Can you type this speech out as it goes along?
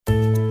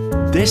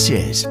This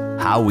is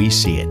How We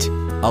See It,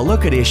 a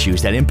look at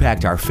issues that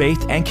impact our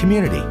faith and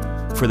community.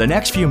 For the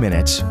next few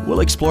minutes, we'll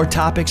explore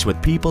topics with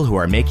people who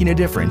are making a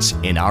difference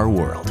in our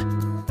world.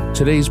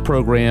 Today's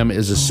program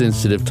is a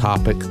sensitive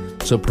topic,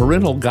 so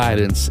parental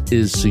guidance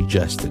is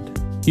suggested.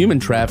 Human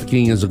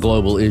trafficking is a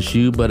global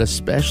issue, but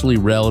especially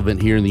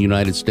relevant here in the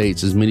United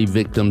States, as many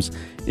victims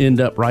end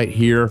up right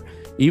here,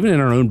 even in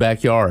our own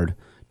backyard.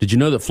 Did you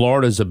know that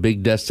Florida is a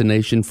big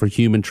destination for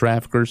human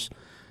traffickers?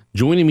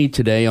 Joining me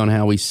today on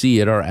How We See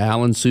It are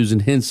Al and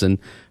Susan Henson,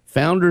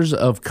 founders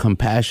of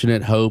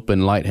Compassionate Hope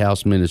and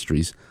Lighthouse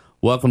Ministries.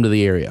 Welcome to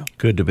the area.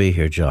 Good to be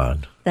here,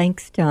 John.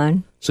 Thanks,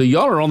 John. So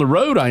y'all are on the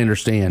road, I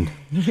understand.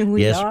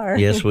 We are.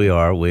 Yes, we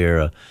are.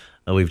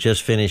 We've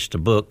just finished a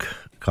book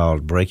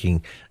called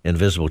Breaking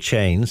Invisible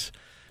Chains,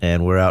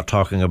 and we're out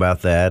talking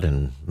about that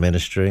and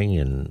ministering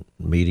and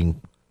meeting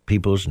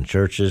peoples and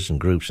churches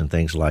and groups and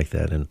things like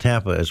that. And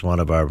Tampa is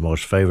one of our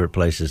most favorite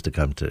places to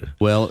come to.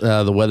 Well,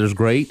 the weather's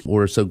great.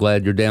 We're so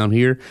glad you're down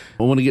here.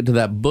 I want to get to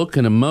that book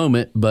in a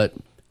moment, but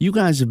you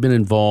guys have been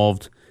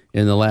involved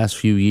in the last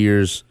few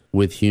years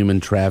with human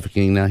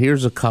trafficking. Now,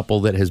 here's a couple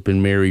that has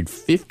been married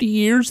 50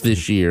 years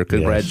this year.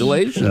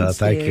 Congratulations. Yes.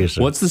 Thank you,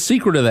 sir. What's the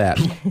secret of that?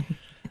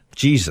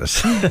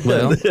 Jesus.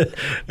 Well,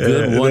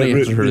 good one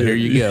answer. Here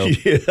you go.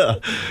 Yeah,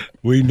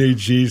 we need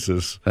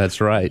Jesus. That's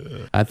right.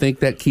 I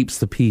think that keeps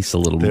the peace a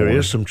little more. There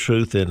is some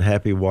truth in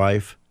happy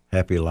wife,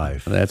 happy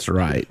life. That's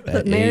right.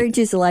 But marriage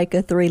is like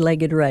a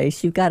three-legged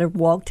race. You've got to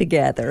walk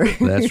together.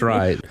 That's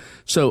right.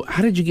 So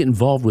how did you get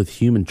involved with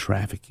human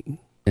trafficking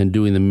and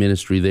doing the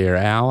ministry there?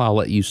 Al, I'll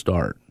let you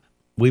start.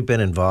 We've been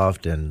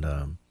involved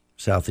in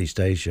Southeast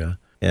Asia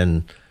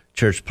in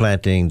church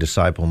planting,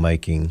 disciple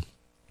making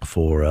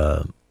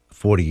for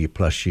 40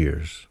 plus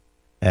years.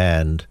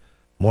 And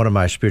one of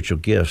my spiritual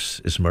gifts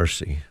is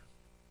mercy.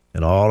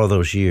 And all of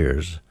those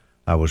years,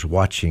 I was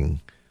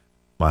watching,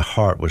 my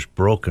heart was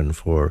broken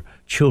for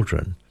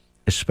children,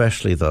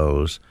 especially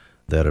those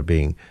that are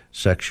being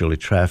sexually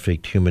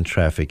trafficked, human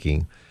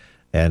trafficking.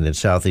 And in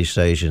Southeast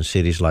Asia, in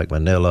cities like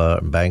Manila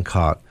and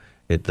Bangkok,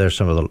 there's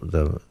some of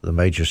the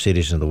major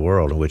cities in the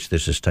world in which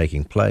this is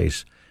taking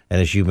place. And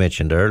as you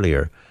mentioned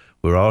earlier,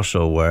 we're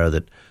also aware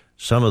that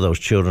some of those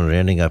children are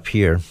ending up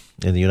here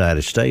in the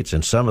United States,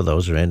 and some of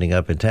those are ending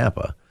up in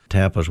Tampa.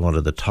 Tampa is one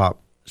of the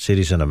top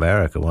cities in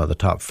America, one of the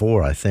top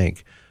 4, I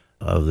think,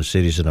 of the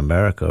cities in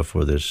America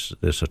for this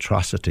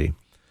atrocity.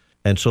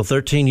 And so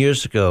 13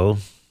 years ago,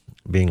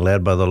 being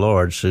led by the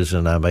Lord, Susan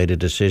and I made a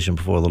decision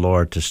before the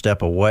Lord to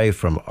step away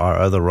from our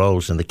other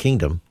roles in the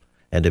kingdom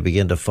and to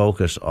begin to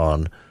focus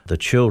on the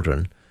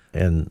children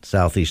in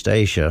Southeast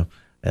Asia.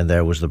 And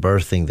there was the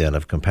birthing then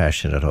of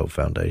Compassionate Hope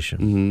Foundation.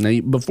 Mm-hmm.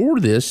 Now, before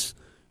this,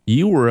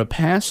 you were a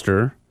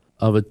pastor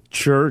of a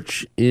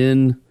church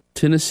in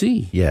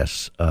Tennessee.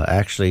 Yes,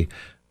 actually,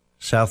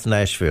 South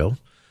Nashville,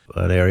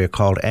 an area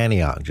called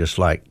Antioch, just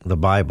like the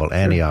Bible,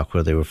 Antioch,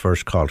 where they were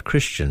first called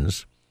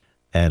Christians.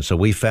 And so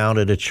we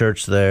founded a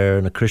church there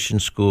and a Christian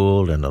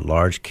school and a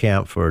large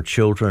camp for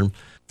children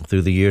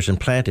through the years and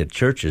planted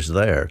churches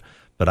there.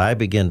 But I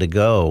began to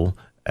go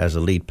as a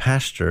lead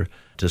pastor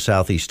to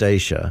Southeast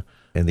Asia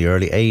in the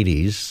early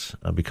 80s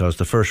because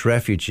the first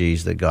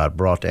refugees that God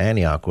brought to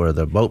Antioch were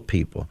the boat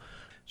people.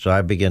 So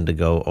I began to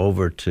go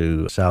over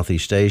to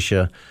Southeast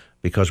Asia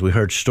because we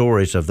heard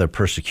stories of their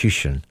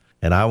persecution.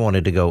 And I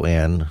wanted to go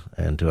in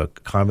and to a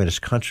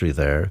communist country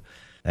there,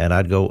 and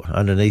I'd go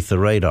underneath the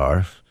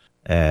radar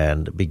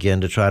and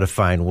begin to try to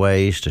find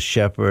ways to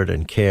shepherd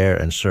and care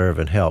and serve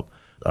and help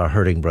our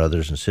hurting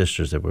brothers and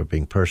sisters that were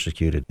being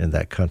persecuted in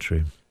that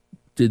country.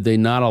 Did they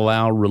not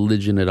allow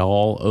religion at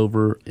all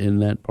over in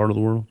that part of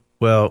the world?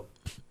 Well,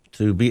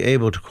 to be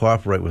able to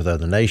cooperate with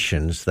other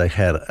nations, they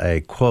had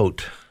a,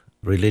 quote,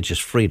 religious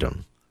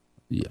freedom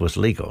was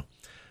legal,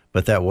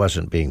 but that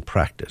wasn't being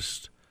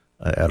practiced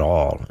at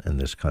all in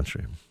this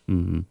country.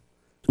 Mm-hmm.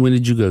 When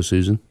did you go,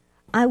 Susan?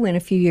 I went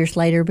a few years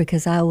later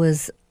because I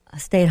was a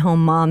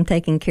stay-at-home mom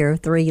taking care of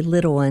 3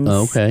 little ones.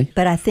 Oh, okay.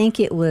 But I think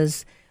it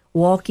was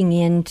walking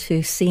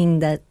into seeing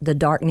that the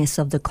darkness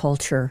of the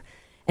culture.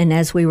 And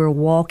as we were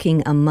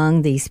walking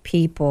among these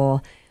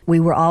people, we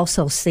were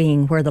also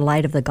seeing where the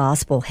light of the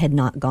gospel had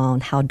not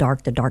gone, how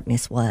dark the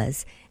darkness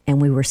was.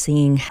 And we were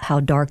seeing how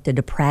dark the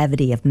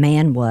depravity of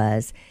man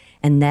was.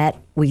 And that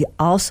we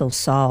also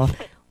saw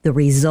the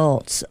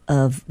results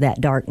of that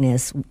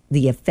darkness,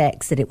 the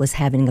effects that it was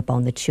having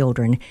upon the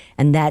children.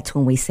 And that's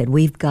when we said,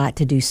 we've got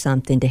to do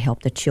something to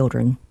help the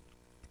children.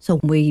 So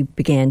we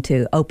began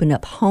to open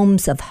up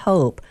homes of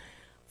hope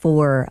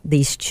for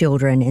these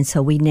children. And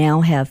so we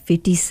now have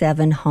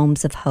 57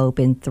 homes of hope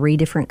in 3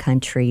 different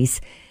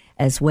countries,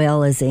 as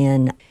well as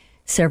in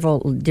several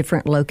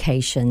different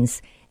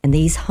locations. And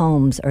these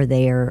homes are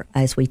there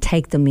as we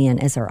take them in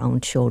as our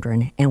own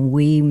children. And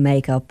we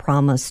make a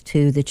promise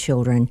to the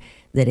children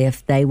that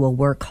if they will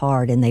work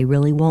hard and they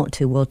really want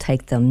to, we'll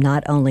take them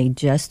not only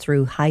just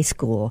through high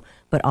school,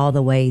 but all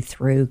the way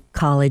through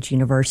college,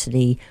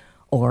 university,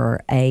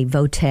 or a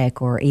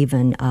VOTEC, or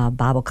even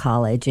Bible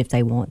college if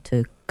they want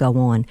to go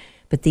on.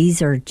 But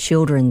these are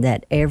children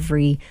that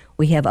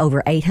we have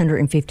over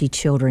 850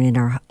 children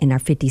in our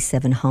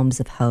 57 homes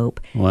of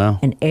hope. Wow.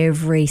 And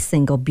every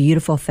single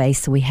beautiful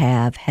face that we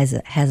have has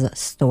a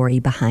story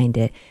behind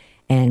it.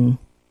 And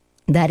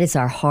that is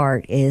our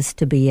heart, is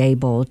to be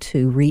able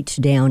to reach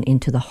down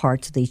into the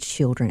hearts of these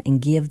children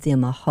and give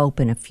them a hope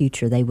and a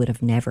future they would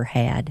have never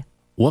had.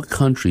 What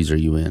countries are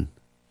you in?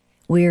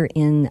 We're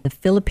in the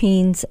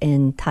Philippines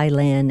and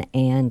Thailand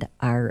and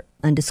our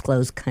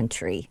undisclosed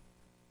country.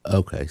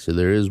 Okay, so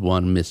there is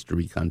one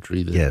mystery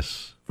country that,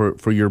 Yes.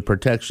 for your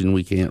protection,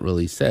 we can't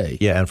really say.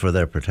 Yeah, and for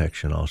their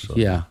protection also.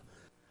 Yeah.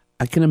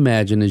 I can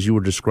imagine, as you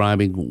were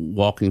describing,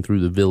 walking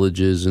through the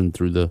villages and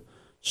through the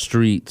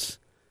streets,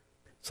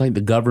 it's like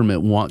the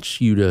government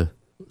wants you to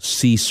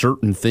see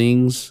certain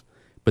things,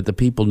 but the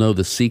people know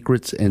the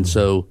secrets, and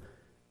so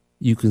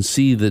you can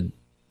see the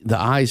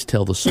eyes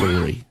tell the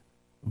story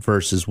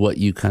versus what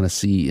you kind of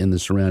see in the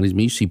surroundings. I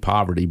mean, you see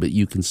poverty, but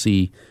you can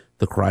see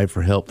the cry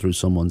for help through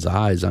someone's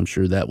eyes. I'm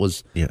sure that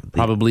was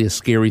probably a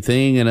scary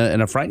thing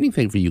and a frightening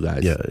thing for you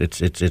guys. Yeah,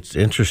 it's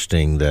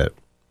interesting that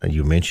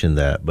you mentioned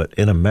that, but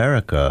in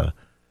America,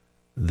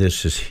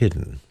 this is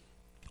hidden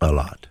a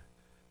lot.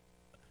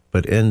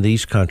 But in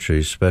these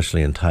countries,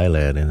 especially in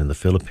Thailand and in the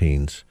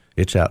Philippines,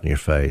 it's out in your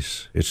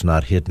face. It's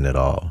not hidden at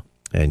all.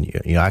 And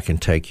I can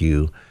take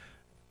you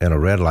in a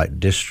red light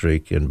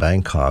district in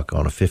Bangkok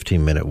on a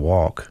 15-minute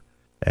walk,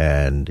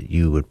 and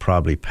you would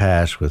probably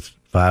pass with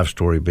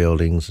 5-story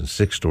buildings and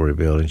 6-story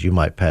buildings. You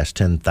might pass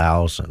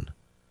 10,000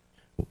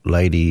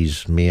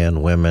 ladies,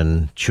 men,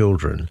 women,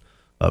 children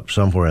up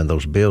somewhere in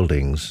those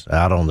buildings,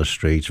 out on the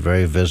streets,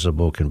 very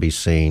visible, can be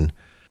seen,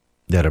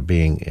 that are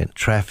being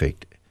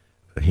trafficked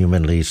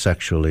humanly,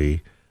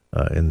 sexually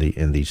in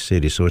these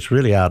cities. So it's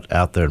really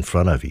out there in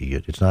front of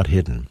you. It's not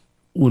hidden.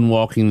 When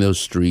walking those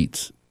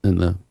streets in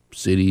the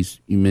cities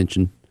you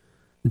mentioned,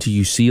 do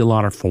you see a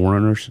lot of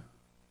foreigners?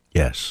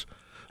 Yes.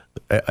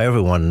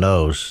 Everyone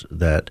knows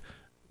that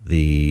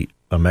the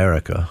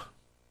America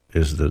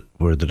is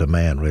where the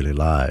demand really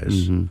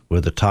lies. Mm-hmm.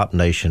 We're the top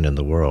nation in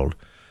the world.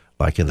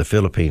 Like in the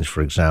Philippines,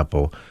 for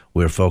example,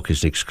 we're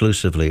focused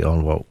exclusively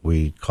on what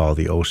we call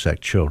the OSEC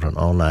children,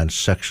 online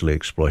sexually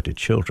exploited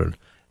children.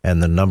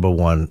 And the number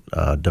one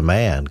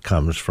demand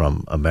comes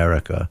from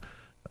America.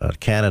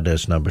 Canada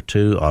is number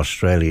 2,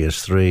 Australia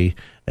is 3,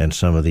 and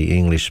some of the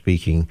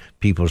English-speaking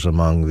peoples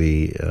among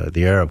the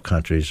Arab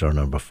countries are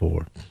number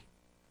 4.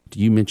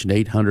 You mentioned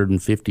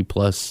 850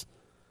 plus.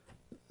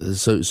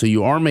 So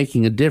you are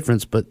making a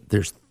difference, but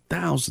there's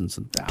thousands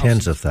and thousands.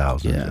 Tens of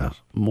thousands. Yeah, yes.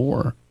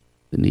 More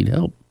that need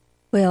help.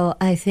 Well,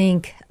 I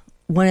think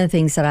one of the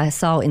things that I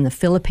saw in the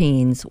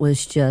Philippines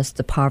was just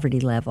the poverty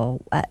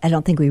level. I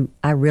don't think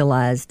I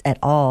realized at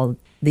all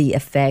the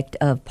effect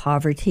of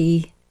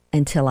poverty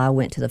until I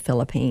went to the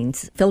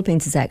Philippines.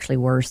 Philippines is actually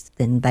worse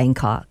than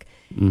Bangkok,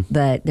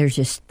 but there's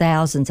just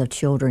thousands of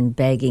children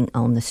begging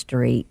on the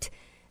street.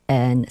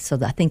 And so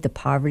I think the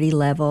poverty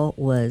level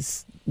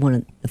was one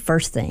of the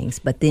first things.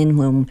 But then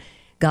when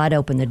God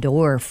opened the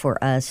door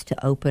for us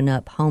to open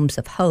up Homes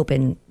of Hope,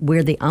 and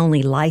we're the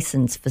only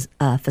licensed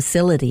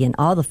facility in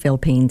all the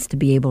Philippines to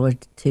be able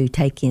to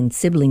take in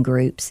sibling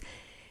groups.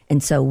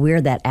 And so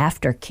we're that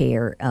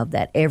aftercare of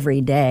that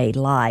everyday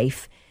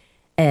life.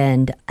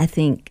 And I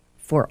think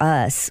for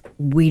us,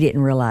 we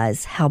didn't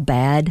realize how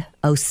bad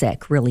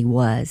OSEC really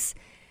was.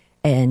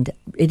 And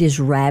it is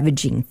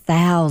ravaging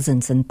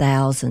thousands and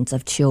thousands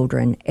of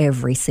children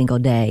every single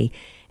day.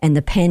 And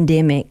the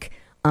pandemic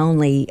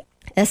only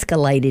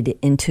escalated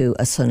into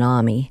a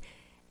tsunami,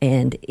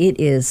 and it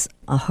is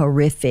a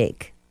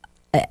horrific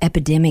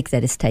epidemic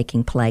that is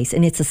taking place.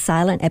 And it's a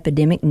silent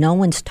epidemic. No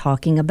one's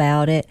talking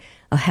about it,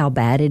 or how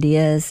bad it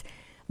is,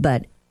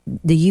 but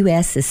the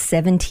U.S. is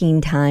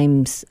 17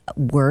 times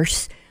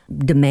worse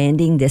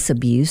demanding this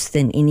abuse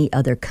than any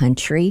other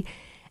country,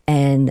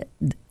 and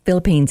the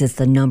Philippines is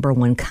the number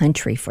one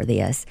country for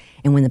this.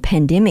 And when the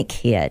pandemic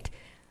hit,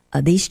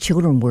 these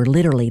children were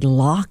literally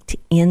locked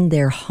in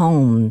their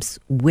homes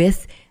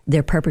with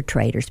their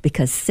perpetrators,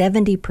 because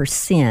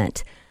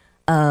 70%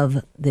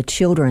 of the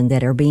children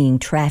that are being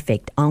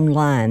trafficked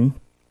online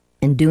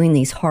and doing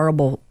these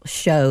horrible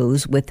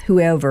shows with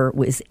whoever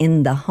was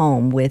in the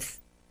home with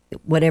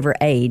whatever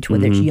age,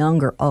 whether it's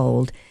young or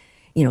old,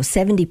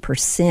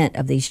 70%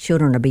 of these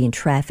children are being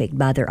trafficked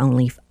by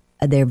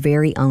their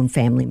very own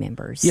family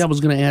members. Yeah, I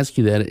was going to ask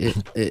you that.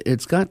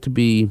 It's got to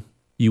be,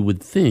 you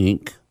would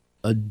think,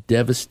 a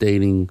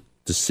devastating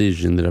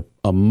decision that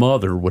a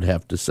mother would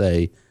have to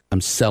say, I'm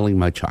selling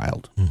my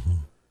child. Mm-hmm.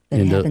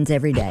 That happens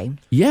every day.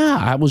 Yeah,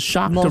 I was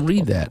shocked Multiple to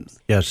read that. times.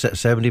 Yeah,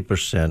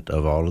 70%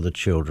 of all of the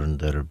children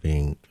that are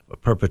being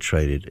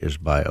perpetrated is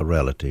by a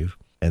relative,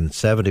 and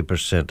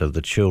 70% of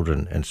the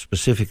children, and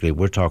specifically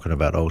we're talking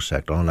about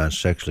OSEC, online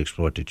sexually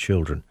exploited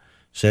children,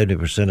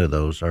 70% of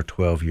those are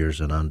 12 years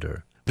and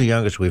under. The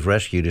youngest we've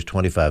rescued is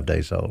 25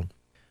 days old.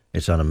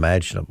 It's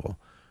unimaginable.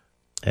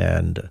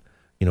 And,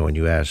 when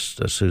you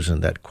asked Susan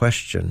that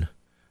question,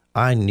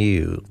 I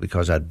knew,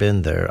 because I'd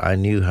been there, I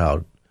knew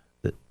how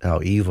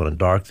evil and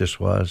dark this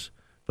was.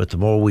 But the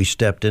more we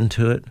stepped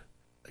into it,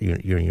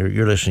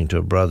 you're listening to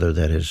a brother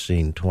that has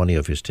seen 20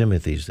 of his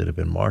Timothys that have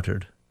been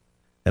martyred.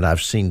 And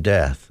I've seen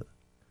death,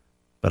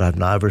 but I've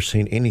never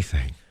seen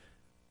anything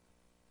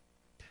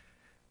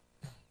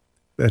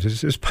that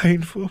is as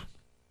painful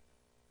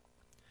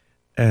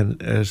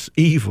and as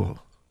evil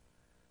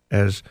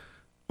as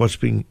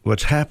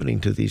what's happening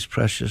to these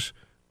precious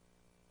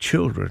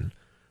children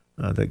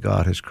that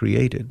God has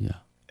created. Yeah.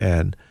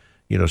 And,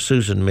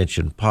 Susan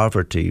mentioned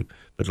poverty,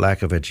 but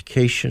lack of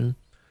education.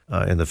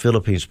 In the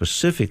Philippines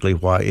specifically,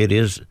 why it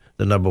is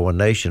the number one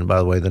nation. By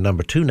the way, the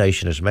number two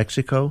nation is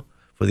Mexico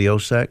for the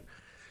OSAC.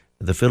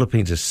 The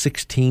Philippines is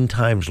 16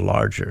 times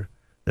larger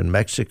than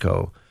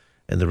Mexico.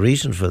 And the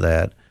reason for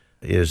that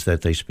is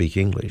that they speak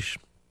English.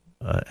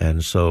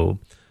 And so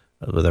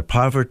with their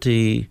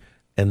poverty,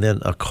 and then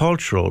a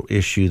cultural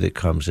issue that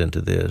comes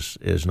into this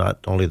is not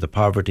only the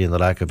poverty and the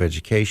lack of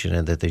education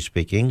and that they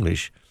speak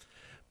English,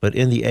 but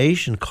in the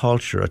Asian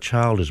culture, a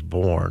child is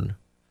born.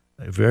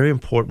 A very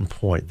important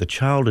point. The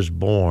child is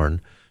born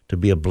to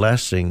be a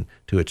blessing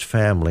to its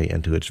family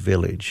and to its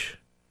village.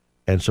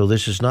 And so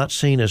this is not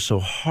seen as so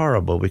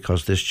horrible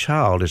because this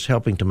child is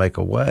helping to make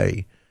a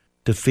way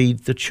to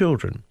feed the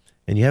children.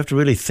 And you have to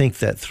really think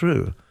that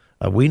through.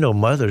 We know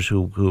mothers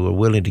who are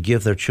willing to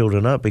give their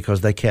children up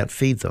because they can't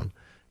feed them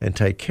and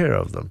take care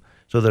of them.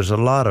 So there's a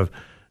lot of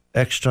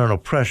external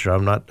pressure.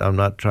 I'm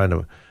not trying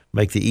to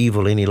make the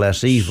evil any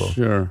less evil.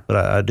 Sure. But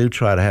I do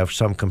try to have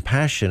some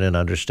compassion and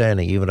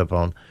understanding even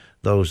upon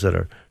those that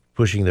are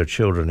pushing their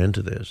children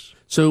into this.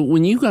 So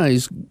when you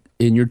guys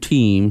in your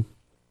team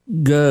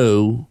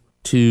go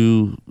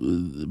to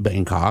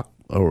Bangkok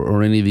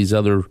or any of these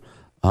other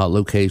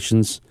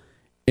locations,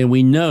 and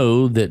we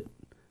know that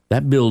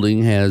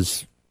building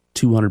has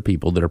 200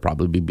 people that are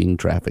probably being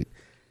trafficked,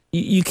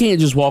 you can't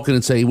just walk in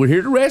and say, "We're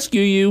here to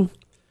rescue you."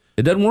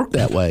 It doesn't work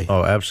that way.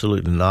 Oh,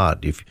 absolutely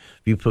not. If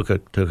you took a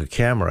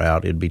camera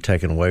out, it'd be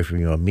taken away from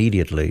you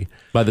immediately.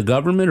 By the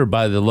government or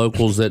by the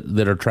locals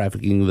that are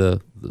trafficking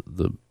the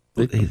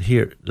victims?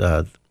 Here,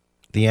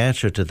 the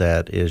answer to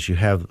that is you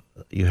have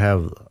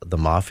the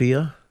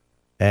mafia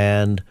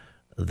and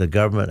the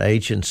government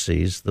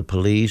agencies, the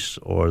police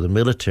or the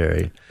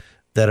military,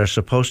 that are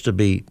supposed to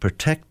be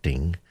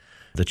protecting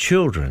the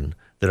children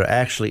that are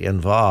actually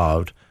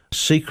involved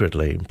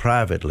secretly,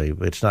 privately.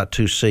 It's not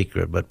too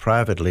secret, but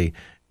privately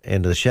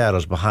into the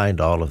shadows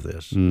behind all of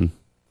this.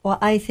 Well,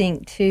 I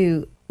think,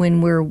 too, when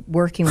we're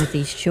working with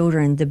these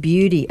children, the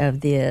beauty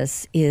of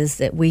this is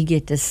that we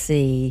get to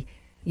see,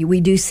 we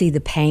do see the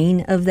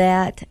pain of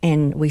that,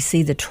 and we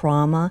see the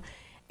trauma,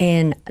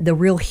 and the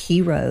real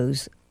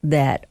heroes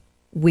that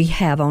we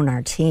have on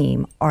our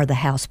team are the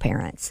house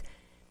parents,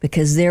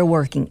 because they're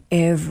working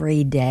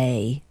every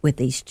day with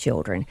these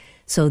children.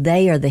 So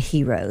they are the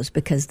heroes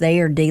because they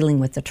are dealing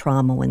with the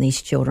trauma when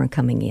these children are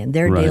coming in.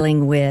 They're Right.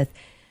 dealing with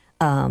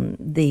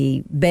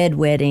the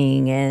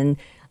bedwetting and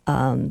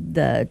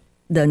the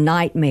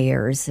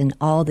nightmares and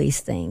all these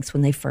things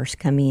when they first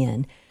come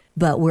in.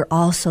 But we're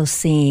also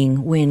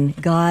seeing when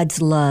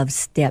God's love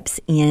steps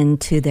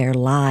into their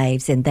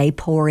lives and they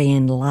pour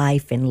in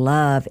life and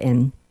love,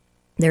 and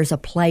there's a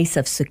place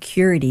of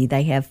security.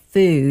 They have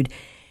food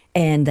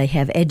and they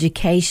have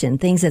education,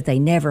 things that they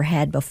never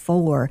had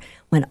before.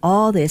 When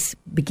all this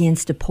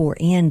begins to pour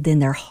in, then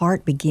their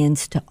heart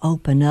begins to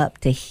open up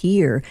to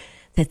hear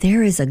that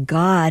there is a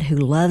God who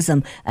loves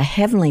them, a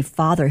Heavenly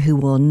Father who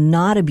will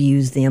not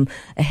abuse them,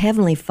 a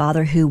Heavenly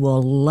Father who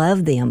will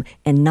love them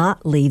and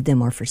not leave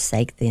them or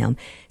forsake them.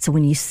 So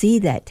when you see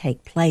that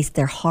take place,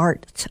 their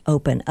hearts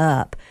open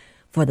up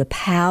for the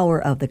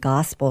power of the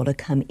gospel to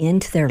come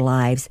into their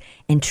lives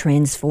and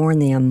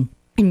transform them.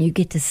 And you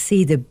get to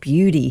see the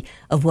beauty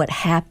of what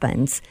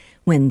happens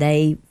when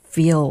they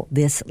feel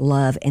this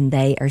love and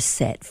they are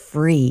set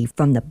free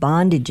from the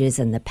bondages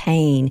and the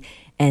pain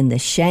and the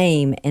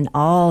shame and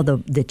all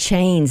the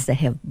chains that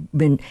have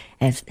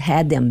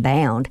had them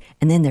bound,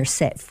 and then they're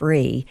set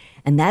free.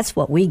 And that's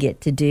what we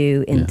get to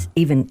do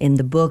even in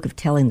the book of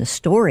telling the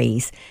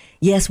stories.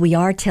 Yes, we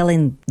are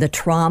telling the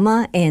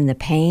trauma and the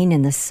pain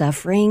and the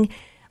suffering,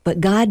 but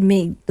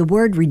the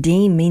word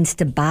redeem means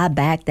to buy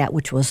back that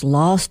which was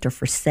lost or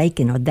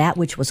forsaken, or that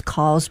which was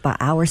caused by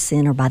our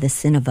sin or by the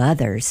sin of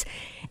others.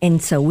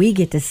 And so we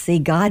get to see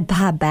God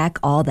buy back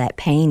all that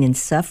pain and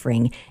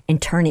suffering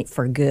and turn it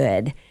for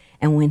good.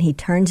 And when he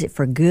turns it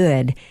for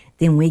good,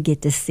 then we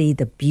get to see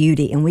the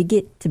beauty, and we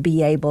get to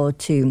be able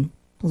to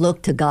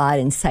look to God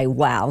and say,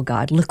 wow,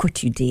 God, look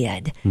what you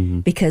did.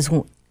 Mm-hmm. Because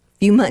a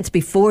few months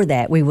before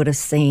that, we would have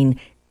seen,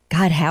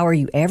 God, how are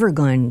you ever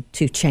going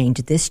to change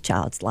this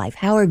child's life?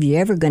 How are you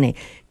ever going to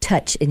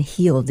touch and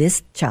heal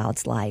this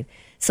child's life?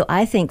 So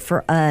I think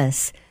for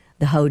us,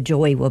 the whole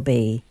joy will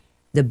be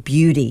the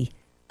beauty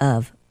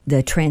of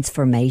the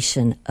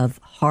transformation of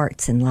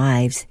hearts and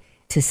lives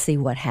to see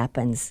what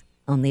happens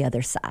on the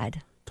other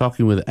side.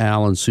 Talking with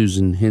Al and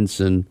Susan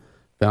Henson,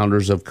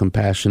 founders of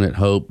Compassionate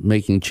Hope,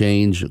 making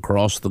change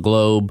across the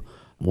globe,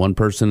 one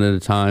person at a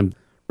time,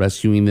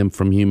 rescuing them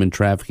from human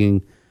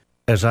trafficking.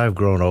 As I've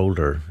grown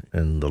older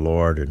in the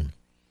Lord and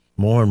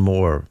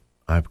more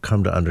I've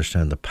come to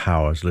understand the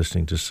power, I was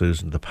listening to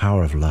Susan, the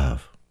power of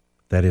love.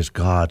 That is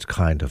God's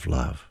kind of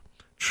love,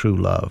 true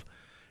love.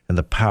 And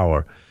the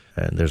power,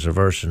 and there's a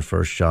verse in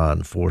 1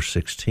 John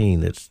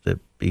 4:16 that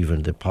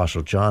even the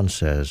Apostle John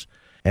says,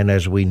 and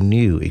as we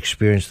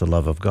experienced the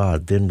love of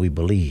God, then we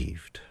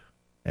believed.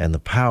 And the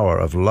power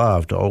of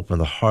love to open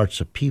the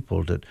hearts of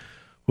people, that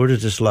where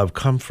does this love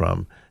come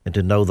from? And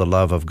to know the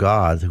love of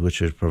God,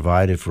 which is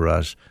provided for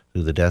us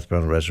through the death,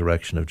 burial, and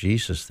resurrection of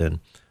Jesus,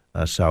 then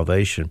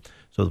salvation.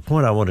 So the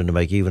point I wanted to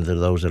make, even to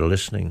those that are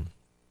listening,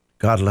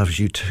 God loves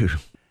you too.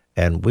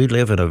 And we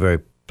live in a very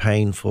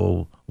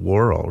painful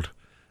world,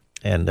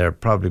 and there are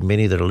probably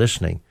many that are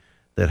listening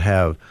that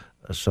have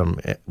some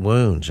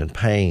wounds and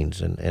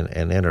pains and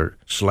inner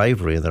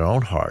slavery in their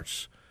own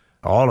hearts.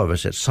 All of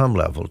us at some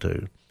level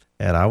do.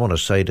 And I want to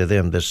say to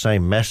them this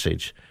same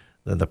message,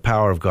 that the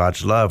power of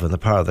God's love and the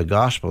power of the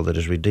gospel that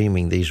is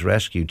redeeming these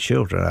rescued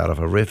children out of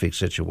horrific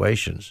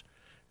situations,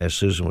 as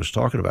Susan was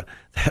talking about,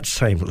 that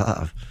same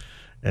love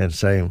and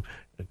same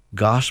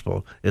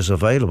gospel is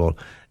available.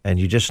 And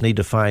you just need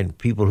to find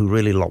people who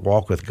really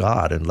walk with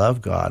God and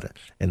love God,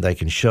 and they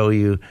can show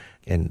you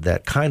in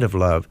that kind of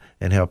love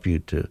and help you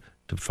to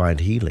find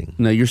healing.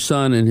 Now, your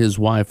son and his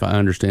wife, I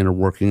understand, are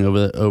working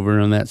over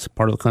in that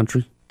part of the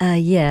country?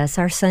 Yes,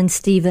 our son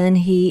Stephen,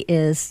 he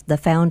is the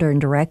founder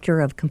and director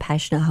of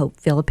Compassionate Hope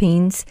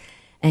Philippines,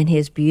 and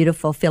his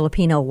beautiful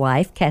Filipino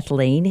wife,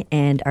 Kathleen,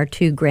 and our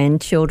two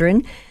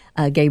grandchildren,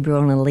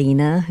 Gabriel and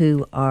Alina,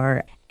 who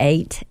are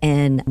 8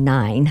 and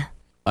 9.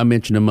 I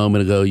mentioned a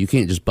moment ago, you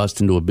can't just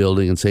bust into a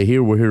building and say,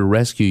 here, we're here to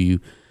rescue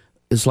you.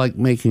 It's like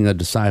making a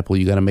disciple.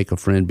 You got to make a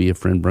friend, be a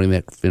friend, bring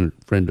that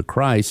friend to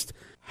Christ.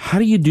 How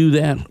do you do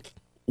that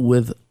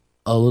with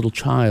a little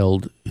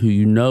child who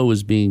you know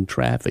is being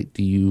trafficked?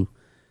 Do you...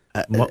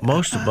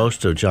 Most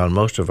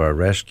of our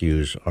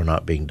rescues are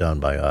not being done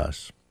by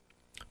us.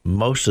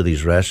 Most of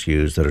these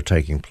rescues that are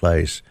taking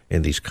place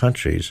in these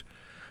countries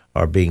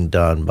are being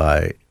done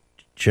by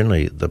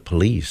generally the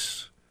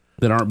police.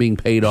 That aren't being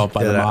paid off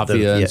by the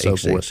mafia and so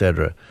forth. Et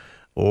cetera.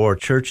 Or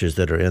churches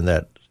that are in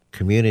that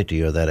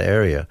community or that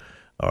area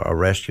are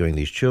rescuing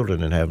these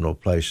children and have no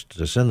place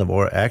to send them.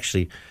 Or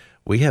actually,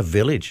 we have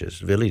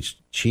village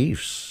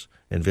chiefs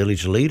and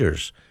village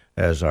leaders,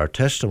 as our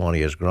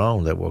testimony has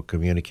grown, that will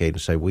communicate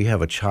and say, we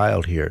have a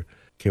child here.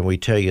 Can we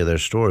tell you their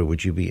story?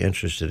 Would you be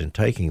interested in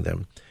taking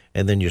them?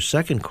 And then your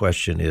second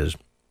question is,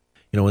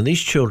 when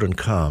these children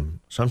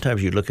come,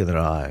 sometimes you look in their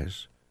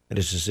eyes, and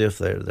it's as if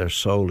their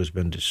soul has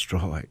been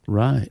destroyed.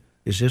 Right.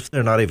 As if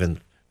they're not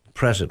even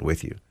present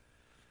with you.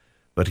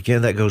 But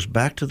again, that goes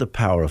back to the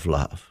power of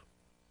love.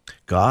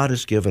 God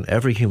has given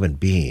every human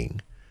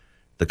being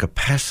the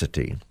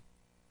capacity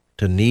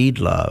to need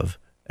love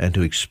and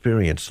to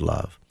experience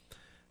love.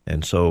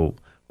 And so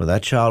when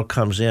that child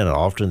comes in,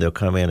 often they'll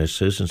come in, as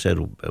Susan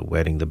said,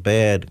 wetting the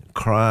bed,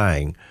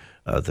 crying.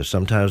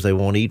 Sometimes they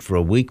won't eat for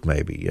a week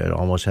maybe. You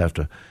almost have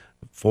to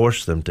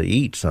force them to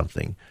eat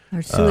something.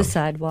 Or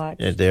suicide watch.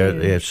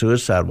 They're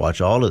suicide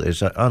watch. All of it.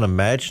 It's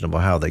unimaginable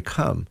how they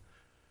come.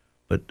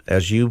 But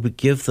as you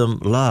give them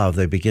love,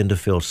 they begin to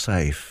feel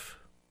safe.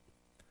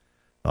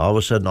 All of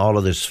a sudden, all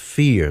of this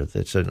fear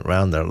that's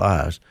around their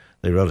lives,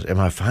 they realize, am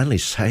I finally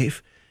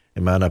safe?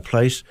 Am I in a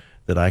place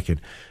that I can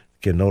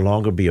no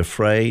longer be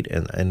afraid?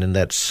 And in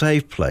that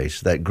safe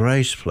place, that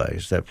grace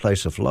place, that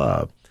place of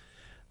love,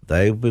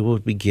 they will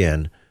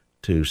begin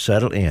to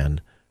settle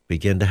in,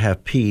 begin to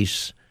have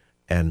peace,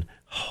 and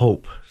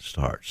hope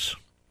starts.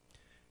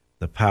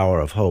 The power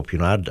of hope.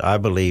 I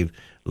believe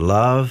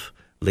love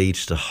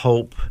leads to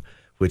hope,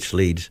 which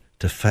leads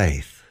to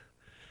faith.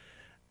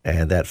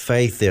 And that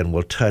faith then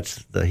will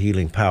touch the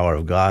healing power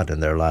of God in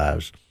their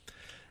lives.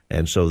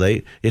 And so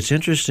it's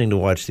interesting to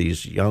watch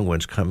these young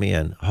ones come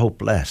in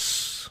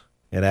hopeless.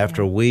 And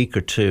after a week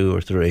or 2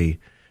 or 3,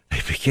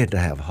 they begin to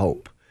have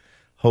hope.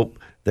 Hope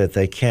that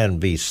they can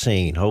be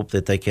seen. Hope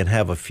that they can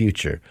have a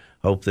future.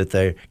 Hope that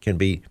they can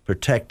be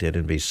protected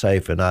and be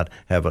safe and not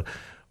have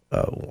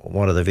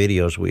one of the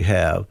videos we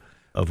have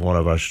of one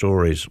of our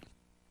stories,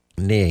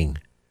 Ning.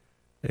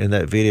 In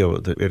that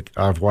video,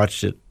 I've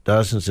watched it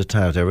dozens of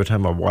times. Every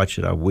time I watch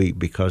it, I weep,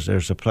 because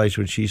there's a place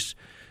when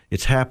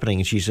it's happening,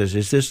 and she says,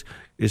 is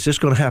this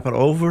going to happen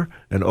over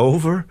and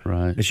over?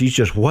 Right. And she's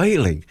just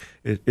wailing.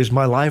 Is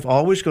my life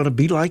always going to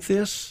be like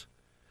this?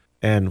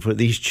 And for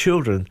these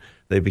children,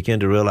 they begin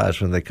to realize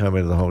when they come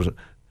into the homes,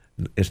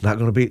 it's not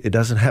going to be, it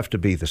doesn't have to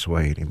be this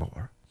way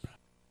anymore.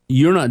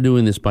 You're not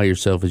doing this by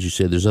yourself, as you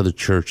said. There's other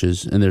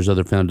churches and there's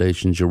other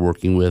foundations you're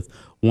working with.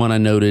 One I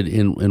noted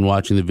in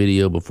watching the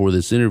video before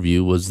this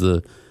interview was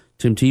the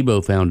Tim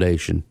Tebow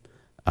Foundation.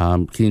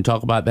 Can you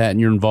talk about that and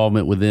your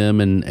involvement with them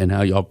and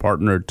how y'all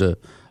partnered to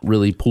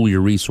really pool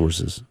your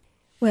resources?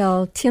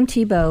 Well, Tim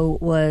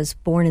Tebow was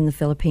born in the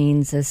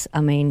Philippines,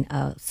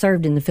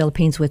 served in the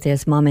Philippines with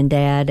his mom and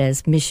dad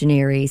as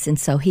missionaries, and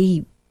so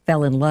he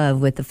fell in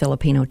love with the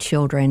Filipino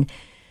children.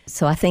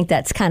 So I think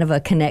that's kind of a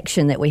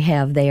connection that we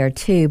have there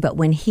too. But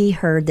when he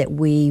heard that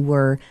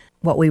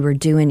what we were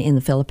doing in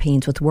the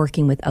Philippines with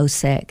working with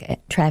OSEC,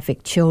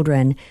 trafficked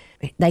children,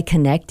 they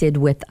connected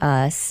with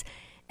us.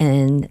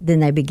 And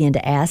then they began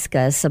to ask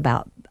us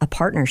about a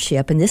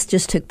partnership. And this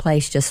just took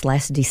place just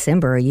last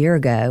December, a year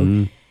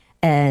ago.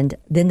 And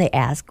then they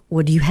asked,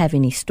 well, do you have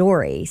any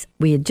stories?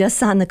 We had just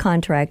signed the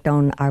contract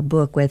on our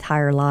book with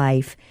Higher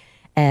Life.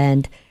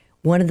 And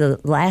one of the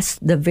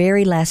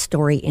very last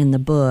story in the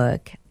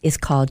book is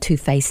called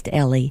Two-Faced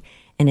Ellie.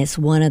 And it's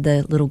one of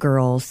the little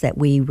girls that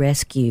we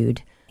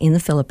rescued in the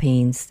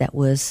Philippines that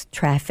was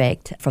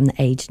trafficked from the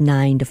age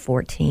 9 to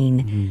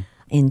 14.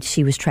 And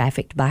she was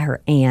trafficked by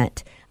her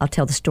aunt. I'll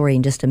tell the story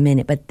in just a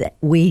minute, but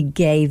we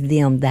gave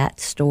them that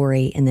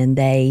story, and then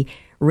they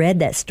read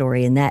that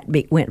story, and that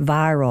went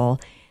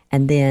viral.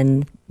 And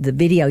then the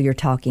video you're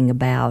talking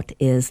about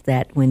is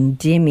that when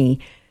Jimmy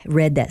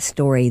read that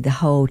story, the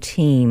whole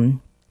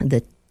team,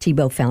 the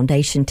Tebow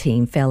Foundation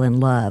team, fell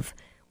in love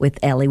with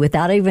Ellie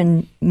without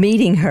even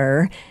meeting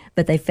her,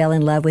 but they fell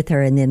in love with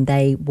her, and then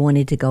they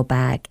wanted to go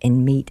back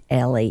and meet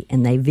Ellie,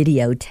 and they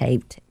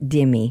videotaped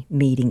Jimmy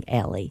meeting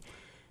Ellie.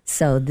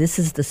 So this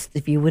is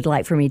if you would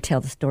like for me to tell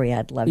the story,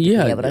 I'd love to be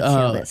able to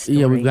tell that story.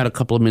 Yeah, we've got a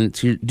couple of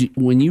minutes here.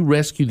 When you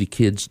rescue the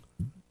kids,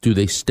 do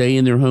they stay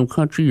in their home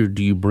country, or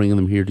do you bring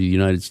them here to the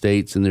United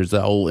States? And there's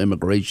the whole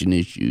immigration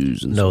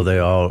they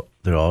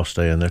all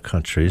stay in their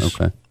countries.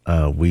 Okay.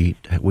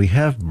 We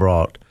have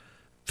brought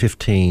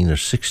 15 or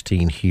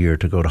 16 here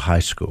to go to high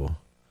school.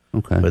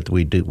 Okay. But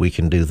we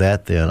can do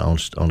that then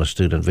on a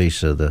student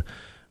visa.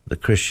 The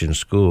Christian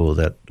school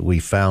that we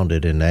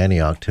founded in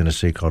Antioch,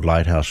 Tennessee, called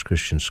Lighthouse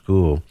Christian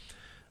School,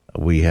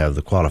 we have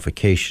the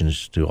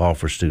qualifications to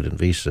offer student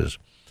visas.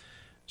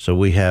 So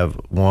we have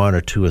 1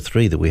 or 2 or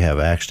 3 that we have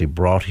actually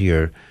brought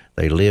here.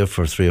 They live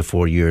for 3 or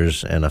 4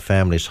 years in a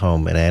family's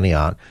home in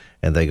Antioch,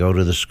 and they go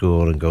to the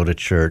school and go to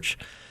church.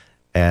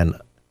 And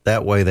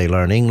that way they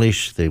learn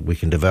English. We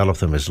can develop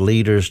them as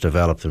leaders,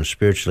 develop them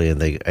spiritually, and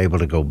they're able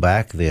to go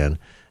back then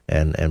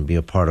and be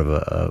a part of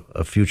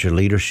a future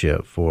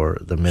leadership for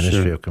the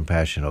Ministry of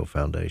Compassion Hope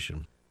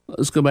Foundation.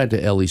 Let's go back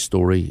to Ellie's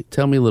story.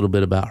 Tell me a little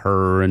bit about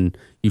her, and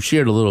you've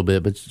shared a little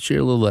bit, but share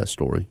a little of that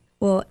story.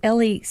 Well,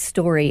 Ellie's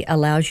story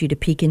allows you to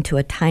peek into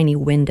a tiny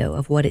window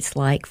of what it's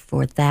like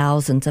for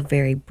thousands of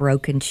very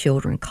broken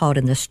children caught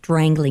in the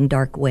strangling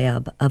dark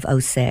web of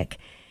OSEC.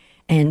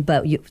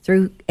 But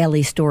through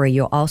Ellie's story,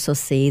 you'll also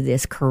see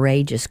this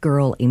courageous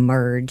girl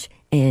emerge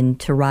and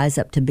to rise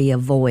up to be a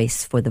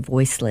voice for the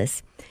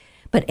voiceless.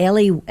 But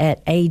Ellie,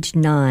 at age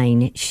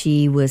 9,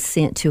 she was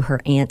sent to her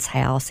aunt's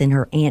house, and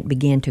her aunt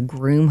began to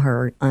groom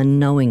her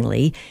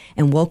unknowingly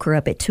and woke her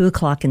up at 2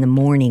 o'clock in the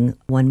morning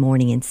one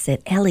morning and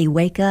said, "Ellie,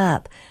 wake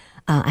up.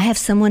 I have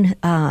someone,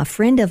 a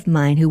friend of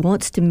mine who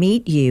wants to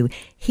meet you.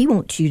 He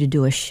wants you to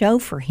do a show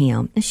for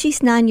him." And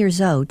she's 9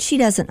 years old. She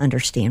doesn't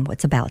understand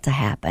what's about to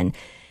happen.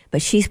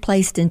 But she's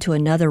placed into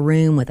another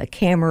room with a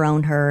camera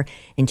on her,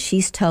 and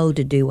she's told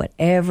to do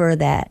whatever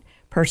that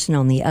person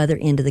on the other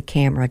end of the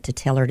camera to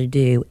tell her to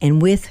do,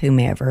 and with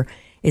whomever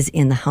is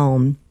in the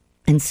home.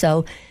 And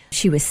so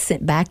she was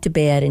sent back to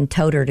bed and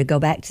told her to go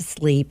back to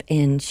sleep,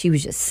 and she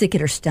was just sick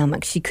at her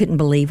stomach. She couldn't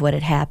believe what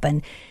had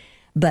happened.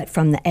 But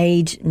from the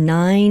age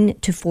 9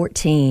 to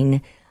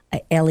 14,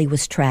 Ellie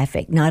was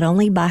trafficked, not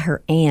only by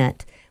her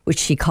aunt, which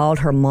she called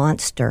her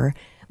monster,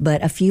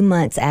 but a few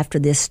months after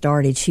this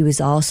started, she was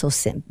also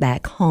sent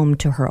back home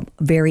to her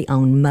very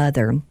own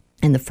mother.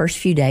 And the first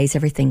few days,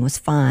 everything was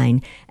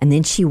fine. And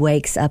then she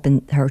woken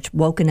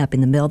up in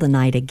the middle of the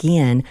night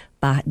again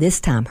by this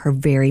time her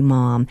very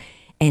mom.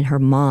 And her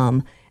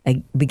mom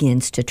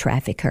begins to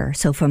traffic her.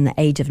 So from the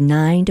age of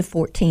 9 to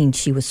 14,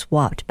 she was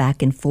swapped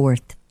back and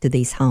forth to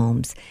these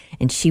homes.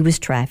 And she was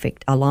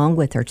trafficked along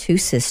with her 2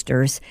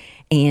 sisters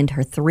and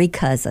her 3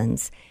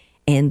 cousins.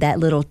 And that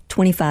little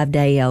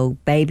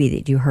 25-day-old baby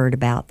that you heard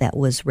about that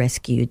was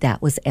rescued,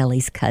 that was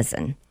Ellie's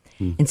cousin.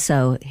 And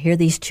so here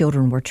these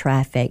children were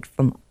trafficked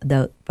from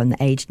the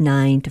age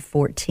 9 to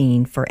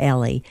 14 for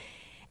Ellie.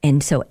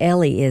 And so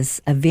Ellie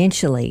is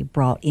eventually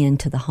brought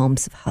into the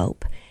Homes of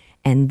Hope.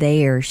 And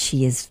there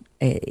she is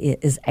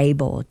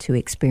able to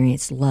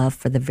experience love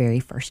for the very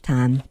first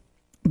time.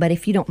 But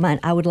if you don't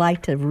mind, I would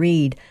like to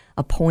read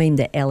a poem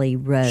that Ellie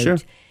wrote. Sure.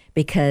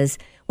 Because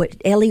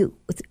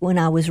when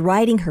I was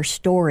writing her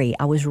story,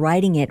 I was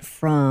writing it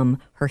from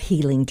her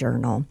healing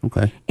journal.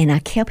 Okay. And I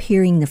kept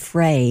hearing the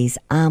phrase,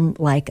 "I'm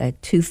like a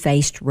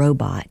two-faced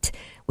robot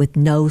with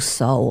no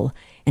soul."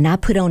 And I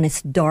put on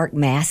this dark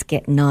mask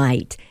at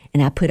night,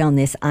 and I put on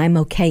this "I'm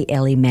okay,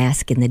 Ellie"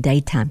 mask in the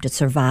daytime to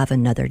survive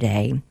another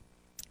day.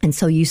 And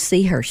so you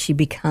see her, she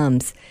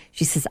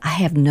says, "I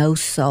have no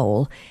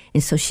soul."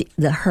 And so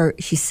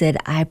she said,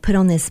 "I put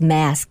on this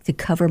mask to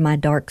cover my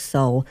dark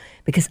soul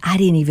because I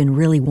didn't even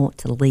really want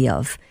to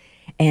live."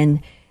 And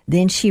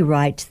then she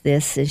writes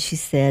this, and she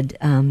said,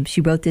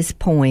 she wrote this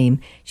poem,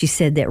 she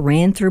said, that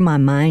ran through my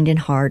mind and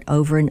heart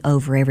over and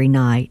over every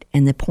night.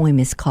 And the poem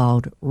is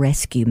called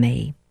 "Rescue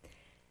Me."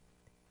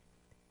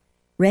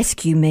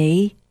 Rescue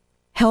me,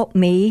 help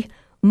me,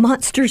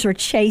 monsters are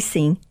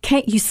chasing,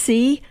 can't you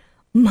see?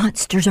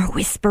 Monsters are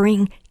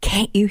whispering,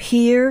 can't you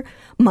hear?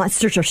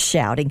 Monsters are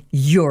shouting,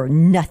 you're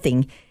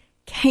nothing.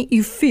 Can't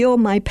you feel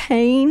my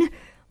pain?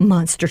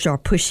 Monsters are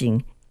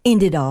pushing,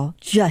 End it all.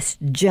 Just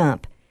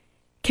jump.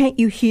 Can't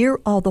you hear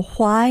all the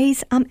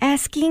whys I'm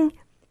asking?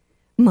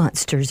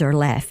 Monsters are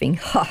laughing.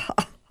 Ha,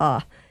 ha,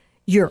 ha.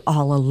 You're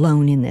all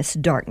alone in this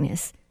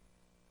darkness.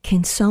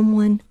 Can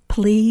someone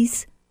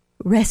please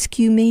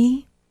rescue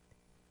me?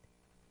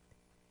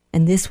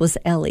 And this was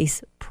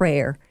Ellie's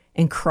prayer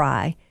and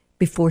cry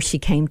before she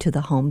came to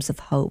the Homes of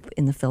Hope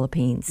in the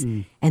Philippines.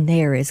 And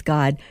there, as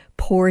God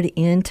poured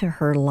into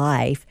her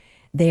life,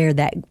 there,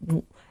 that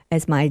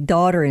as my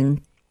daughter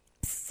and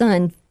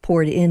son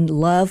poured in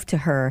love to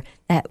her,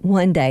 that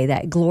one day,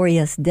 that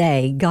glorious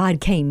day, God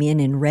came in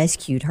and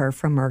rescued her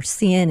from her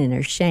sin and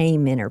her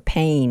shame and her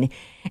pain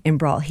and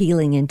brought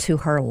healing into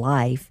her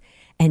life.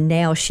 And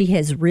now she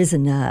has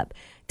risen up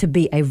to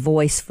be a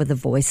voice for the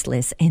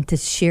voiceless and to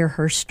share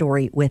her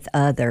story with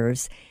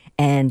others.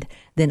 And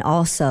then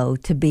also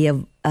to be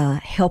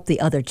help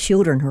the other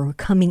children who are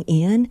coming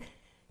in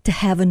to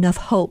have enough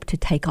hope to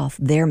take off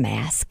their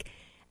mask.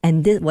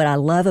 And what I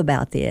love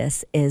about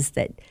this is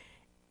that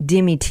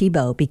Demi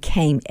Tebow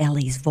became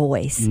Ellie's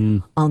voice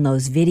on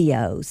those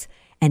videos.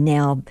 And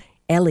now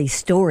Ellie's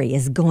story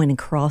is going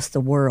across the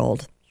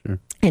world. Sure.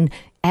 And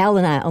Al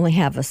and I only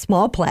have a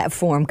small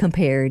platform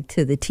compared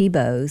to the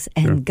Tebows,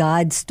 and sure.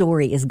 God's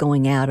story is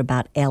going out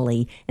about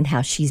Ellie and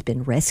how she's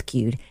been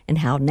rescued and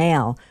how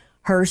now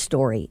her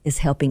story is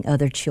helping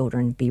other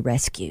children be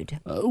rescued.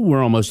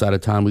 We're almost out of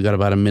time. We got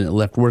about a minute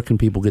left. Where can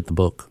people get the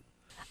book?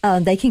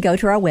 They can go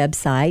to our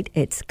website.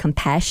 It's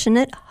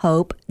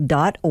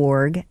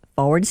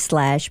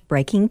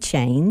compassionatehope.org/breaking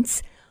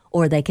chains,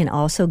 or they can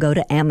also go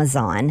to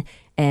Amazon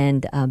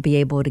and be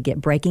able to get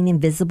Breaking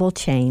Invisible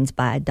Chains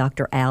by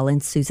Dr. Al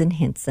and Susan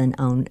Henson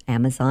on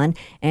Amazon.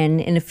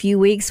 And in a few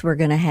weeks, we're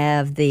going to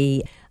have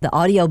the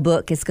audio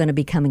book is going to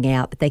be coming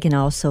out, but they can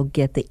also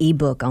get the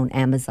ebook on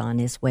Amazon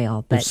as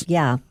well. But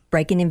yeah,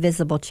 Breaking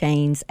Invisible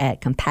Chains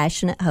at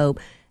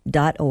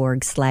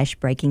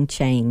compassionatehope.org/breaking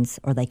chains,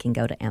 or they can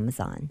go to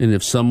Amazon. And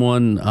if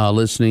someone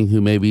listening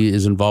who maybe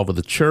is involved with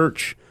a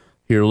church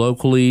here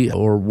locally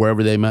or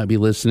wherever they might be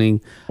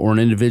listening, or an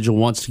individual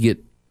wants to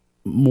get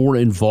more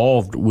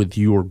involved with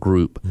your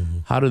group,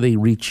 how do they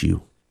reach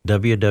you?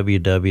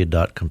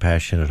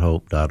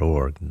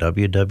 www.compassionatehope.org,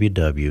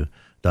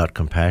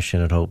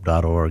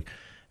 www.compassionatehope.org,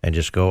 and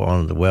just go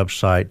on the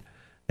website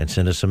and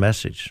send us a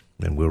message,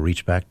 and we'll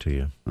reach back to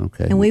you.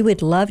 Okay. And we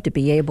would love to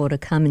be able to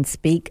come and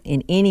speak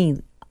in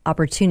any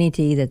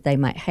opportunity that they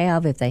might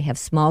have, if they have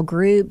small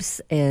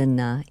groups,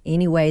 in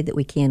any way that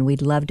we can.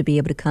 We'd love to be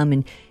able to come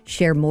and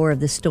share more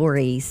of the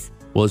stories.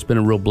 Well, it's been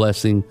a real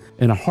blessing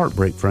and a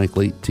heartbreak,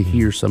 frankly, to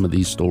hear some of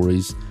these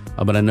stories.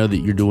 But I know that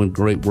you're doing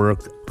great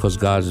work because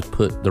God has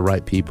put the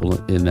right people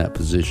in that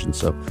position.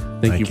 So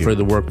thank you for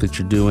the work that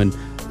you're doing.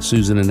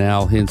 Susan and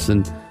Al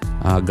Henson,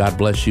 God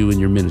bless you in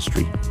your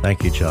ministry.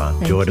 Thank you, John.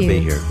 Joy to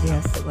be here.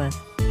 Yes, it was.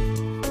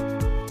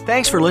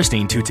 Thanks for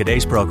listening to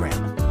today's program.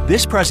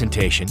 This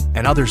presentation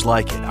and others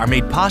like it are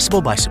made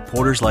possible by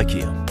supporters like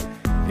you.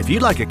 If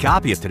you'd like a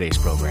copy of today's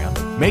program,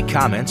 make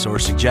comments or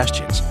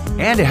suggestions,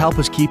 and to help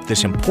us keep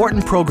this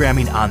important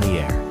programming on the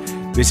air,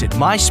 visit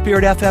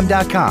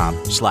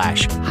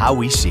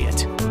myspiritfm.com/howwesee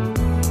it.